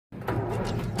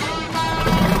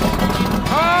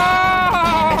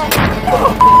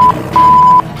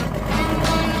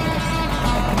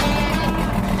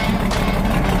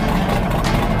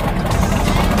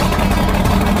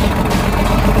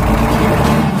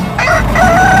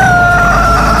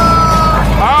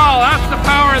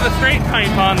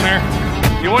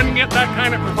that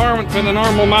kind of performance with a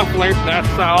normal muffler. That's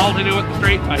all to do with the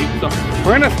straight pipe. So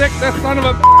we're gonna stick this son of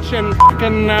a bitch in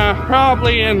fucking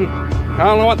probably in, I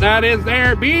don't know what that is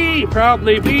there,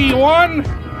 probably B1.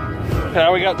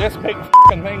 We got this big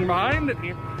fucking thing behind it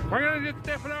here. We're gonna just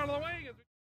step it out of the way.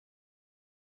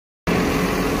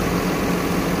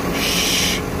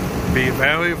 Shh. Be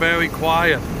very, very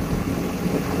quiet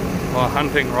while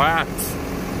hunting rats.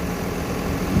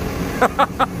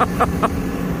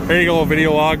 There you go,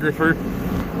 videographer.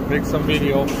 Make some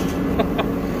video.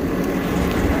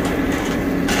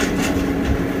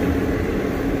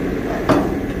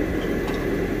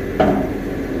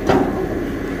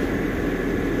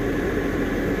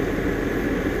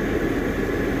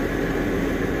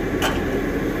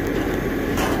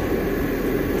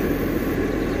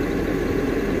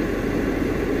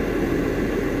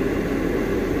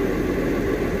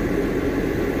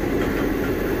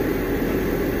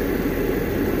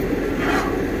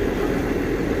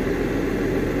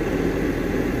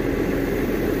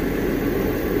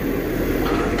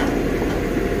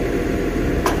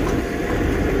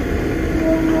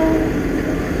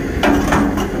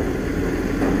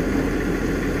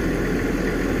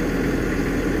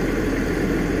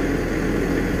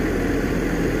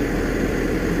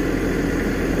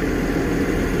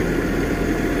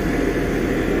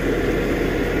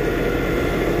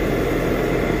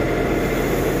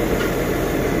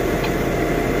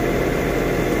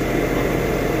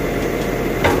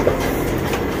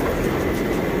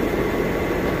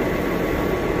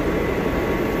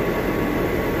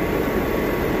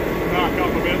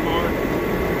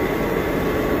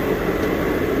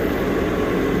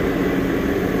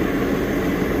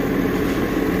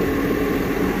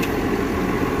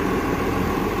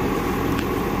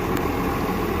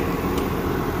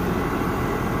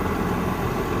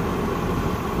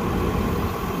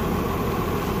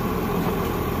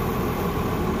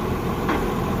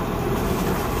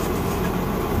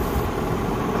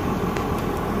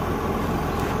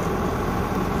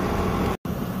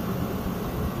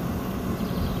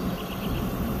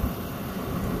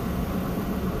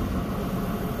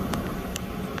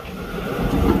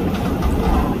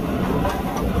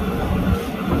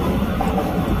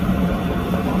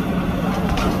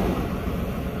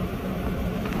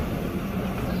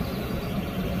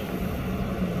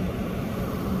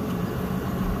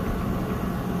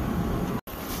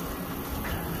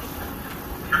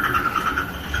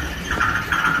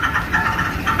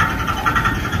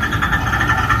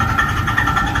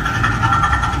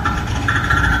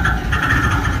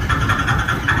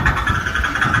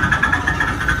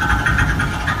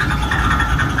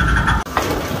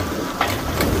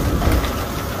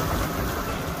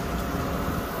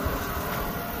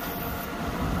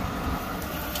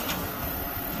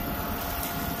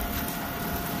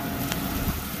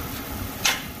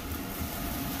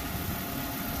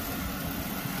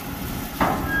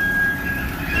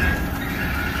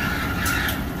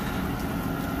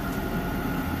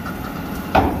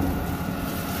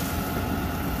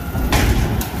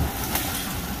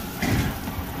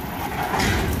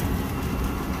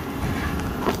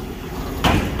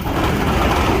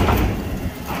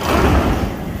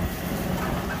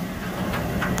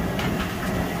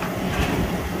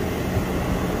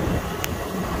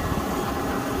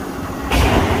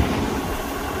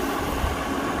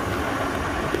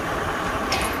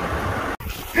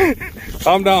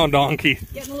 Calm down, donkey.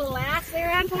 Getting a little ass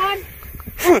there, Antoine?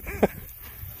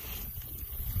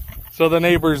 So the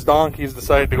neighbor's donkeys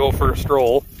decided to go for a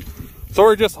stroll. So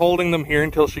we're just holding them here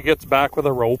until she gets back with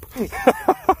a rope.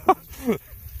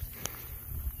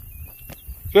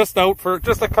 Just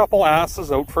a couple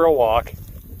asses out for a walk.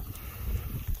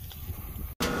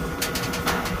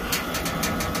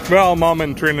 Well, Mom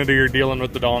and Trinity are dealing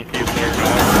with the donkeys there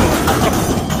now.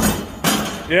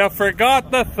 Yeah, forgot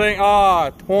the thing.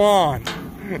 Ah, Twan.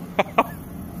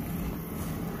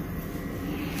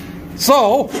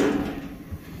 So,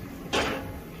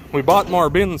 we bought more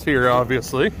bins here,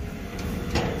 obviously.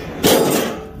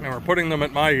 And we're putting them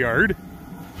at my yard.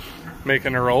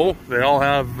 Making a row. They all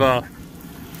have, well,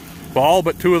 all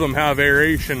but 2 of them have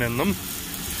aeration in them.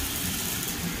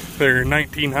 They're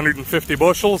 1,950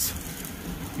 bushels.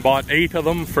 Bought 8 of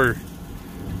them for,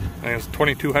 I think it's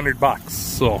 $2,200,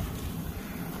 so.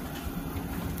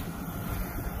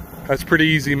 That's pretty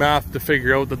easy math to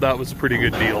figure out that was a pretty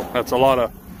good deal. That's a lot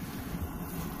of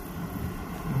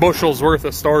bushels worth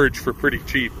of storage for pretty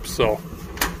cheap, so.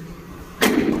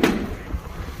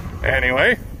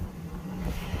 Anyway,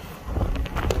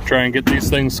 try and get these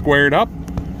things squared up.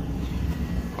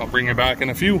 I'll bring you back in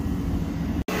a few.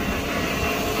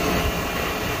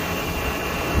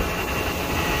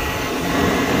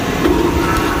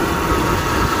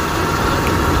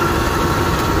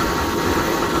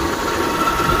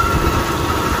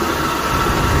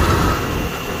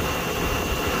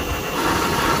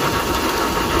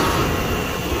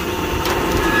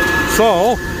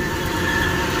 So,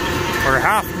 we're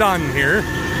half done here.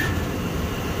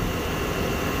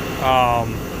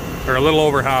 Or a little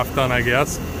over half done, I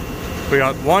guess. We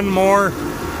got one more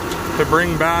to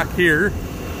bring back here.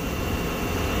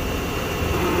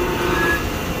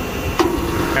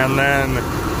 And then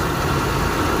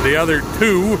the other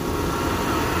two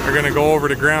are gonna go over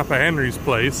to Grandpa Henry's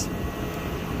place.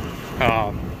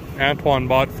 Antoine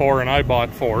bought 4 and I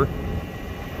bought 4.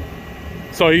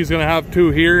 So he's gonna have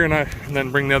 2 here and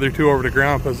then bring the other 2 over to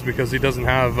Grandpa's because he doesn't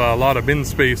have a lot of bin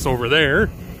space over there.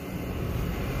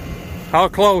 How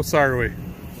close are we?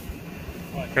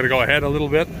 Gotta go ahead a little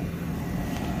bit.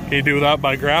 Can you do that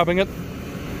by grabbing it?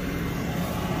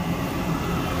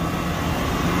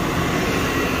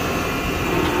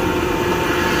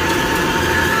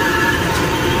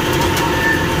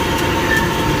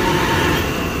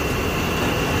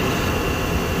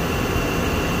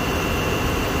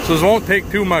 So this won't take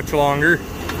too much longer.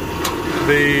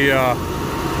 The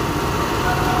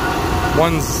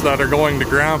ones that are going to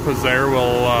Grandpa's there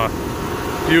will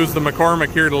use the McCormick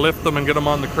here to lift them and get them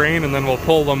on the crane, and then we'll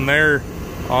pull them there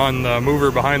on the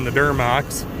mover behind the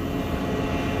Duramax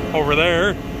over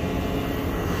there,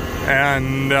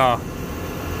 and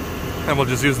we'll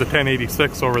just use the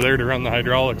 1086 over there to run the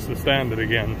hydraulics to stand it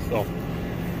again. So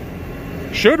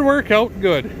should work out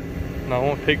good. No, it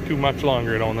won't take too much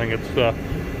longer. I don't think. It's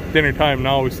dinner time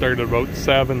now. We started about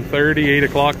 7:30, 8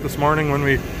 o'clock this morning when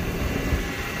we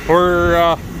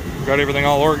were got everything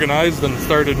all organized and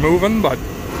started moving. But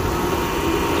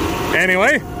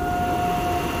anyway,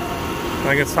 I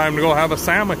think it's time to go have a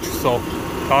sandwich, so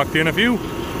talk to you in a few. Look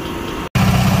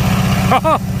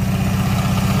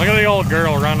at the old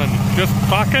girl running, just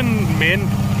fucking mint.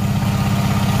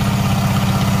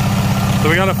 So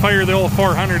we gotta fire the old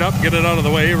 400 up, get it out of the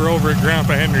way. We're over at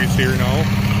Grandpa Henry's here now.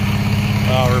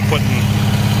 We're putting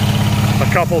a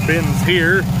couple bins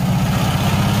here.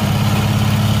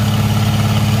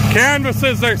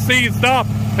 Canvases are seized up.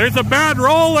 There's a bad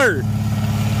roller.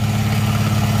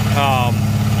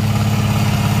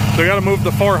 So we got to move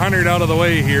the 400 out of the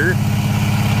way here.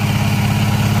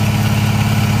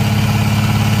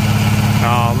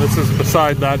 This is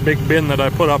beside that big bin that I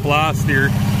put up last year,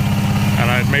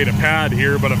 and I'd made a pad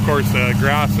here, but of course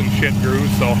grass and shit grew,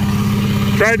 so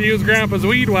tried to use Grandpa's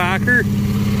weed whacker,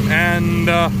 and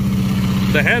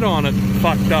the head on it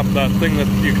fucked up. That thing that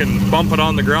you can bump it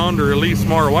on the ground to release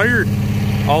more wire.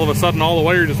 All of a sudden all the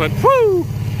wire just went whoo!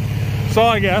 So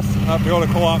I guess I'll have to go to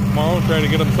Co-op tomorrow and try to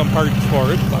get them some parts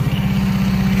for it. But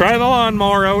try the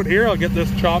lawnmower out here. I'll get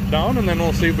this chopped down and then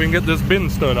we'll see if we can get this bin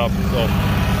stood up. So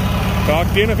talk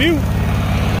to you in a few.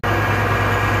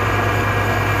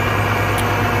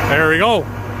 There we go.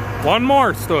 One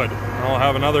more stood. I'll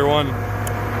have another one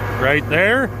right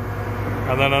there,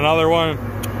 and then another one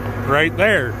right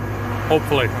there.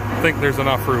 Hopefully. I think there's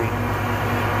enough room.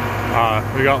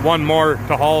 We got one more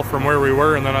to haul from where we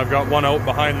were, and then I've got one out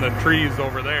behind the trees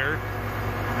over there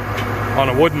on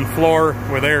a wooden floor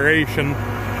with aeration,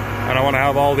 and I want to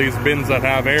have all these bins that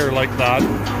have air like that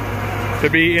to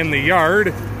be in the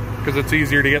yard because it's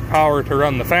easier to get power to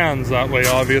run the fans that way,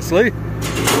 obviously.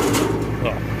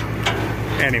 So,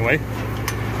 anyway,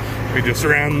 we just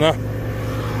ran the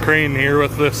crane here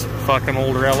with this fucking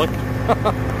old relic.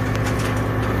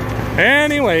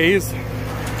 Anyways,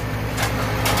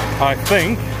 I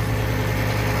think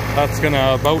that's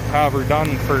gonna about have her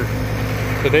done for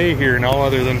today here now,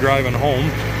 other than driving home.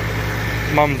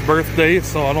 Mom's birthday,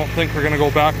 so I don't think we're gonna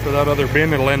go back for that other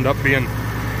bin. It'll end up being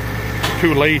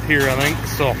too late here, I think,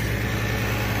 so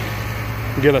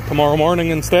get it tomorrow morning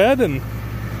instead. And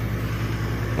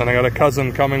then I got a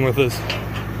cousin coming with his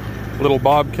little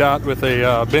Bobcat with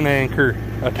a bin anchor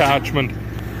attachment.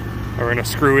 We're gonna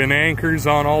screw in anchors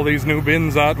on all these new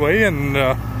bins that way, and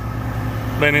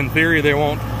then in theory they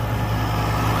won't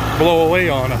blow away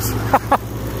on us.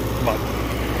 But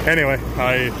anyway,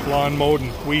 I lawn mowed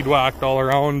and weed whacked all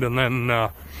around, and then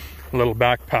a little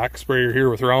backpack sprayer here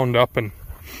with Roundup, and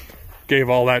gave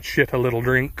all that shit a little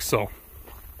drink. So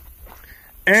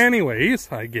anyways,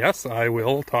 I guess I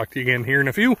will talk to you again here in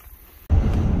a few.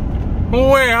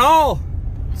 Well,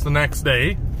 it's the next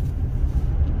day.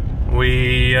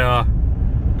 We got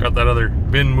that other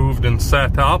bin moved and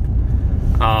set up.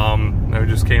 I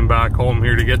just came back home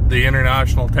here to get the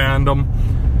International Tandem.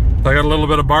 I got a little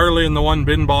bit of barley in the one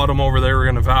bin bottom over there. We're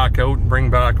gonna vac out and bring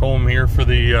back home here for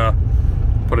the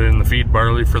put it in the feed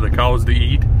barley for the cows to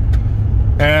eat.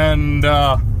 And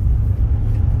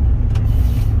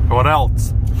what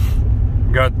else?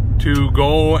 Got to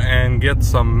go and get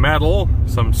some metal,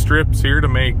 some strips here to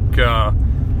make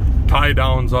tie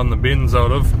downs on the bins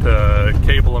out of, to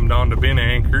cable them down to bin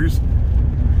anchors.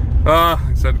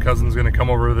 I said cousin's gonna come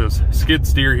over with his skid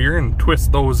steer here and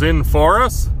twist those in for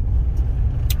us.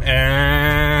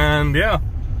 And yeah,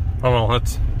 I don't know,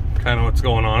 that's kind of what's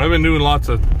going on. I've been doing lots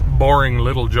of boring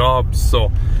little jobs,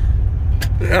 so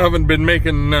I haven't been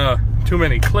making too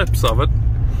many clips of it.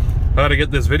 I gotta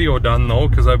get this video done though,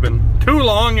 because I've been too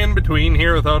long in between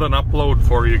here without an upload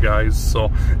for you guys, so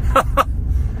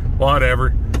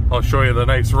whatever. I'll show you the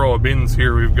nice row of bins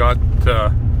here we've got.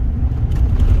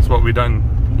 That's what we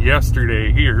done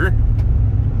yesterday here.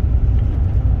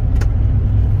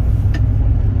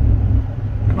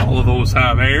 And all of those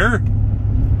have air.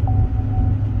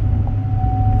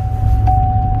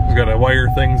 We've got to wire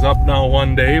things up now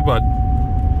one day, but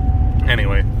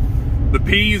anyway. The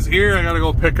peas here, I gotta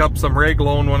go pick up some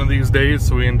Reglone one of these days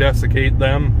so we can desiccate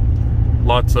them.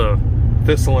 Lots of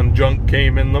thistle and junk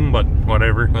came in them, but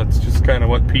whatever. That's just kind of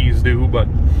what peas do. But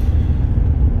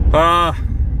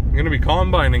I'm gonna be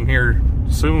combining here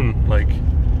soon. Like,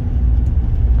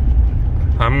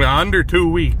 I'm under 2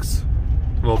 weeks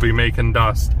we'll be making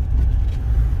dust.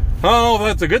 I don't know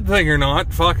if that's a good thing or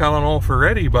not. Fuck, I don't know if we're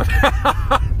ready, but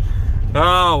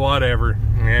oh, whatever.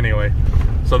 Anyway.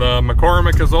 So the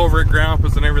McCormick is over at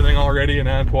Grandpa's and everything already, and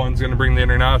Antoine's going to bring the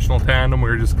International Tandem. We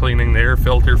were just cleaning the air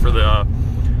filter for the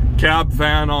cab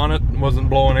fan on it. It wasn't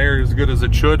blowing air as good as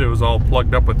it should. It was all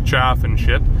plugged up with chaff and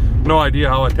shit. No idea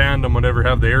how a Tandem would ever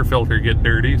have the air filter get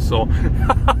dirty, so...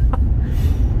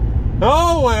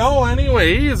 Oh, well,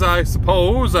 anyways, I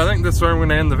suppose, I think this is where I'm going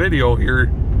to end the video here.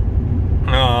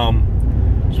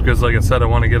 Just because, like I said, I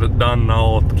want to get it done.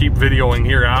 I'll keep videoing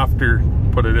here after,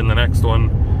 put it in the next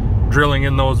one. Drilling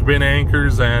in those bin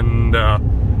anchors, and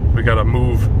we gotta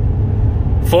move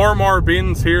 4 more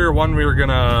bins here. One we were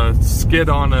gonna skid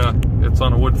on it's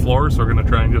on a wood floor, so we're gonna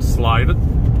try and just slide it.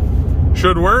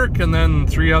 Should work. And then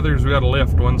 3 others we gotta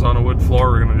lift. One's on a wood floor,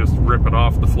 we're gonna just rip it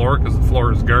off the floor because the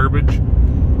floor is garbage.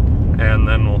 And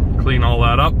then we'll clean all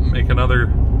that up, make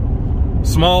another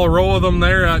small row of them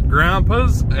there at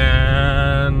Grandpa's.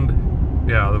 And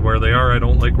yeah, where they are, I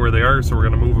don't like where they are, so we're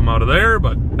gonna move them out of there.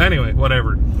 But anyway,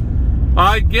 whatever.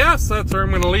 I guess that's where I'm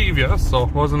going to leave you. So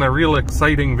it wasn't a real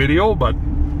exciting video, but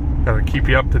gotta keep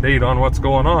you up to date on what's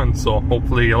going on. So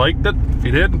hopefully you liked it. If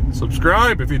you did,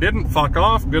 subscribe. If you didn't, fuck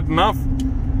off. Good enough.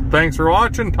 Thanks for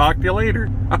watching. Talk to you later.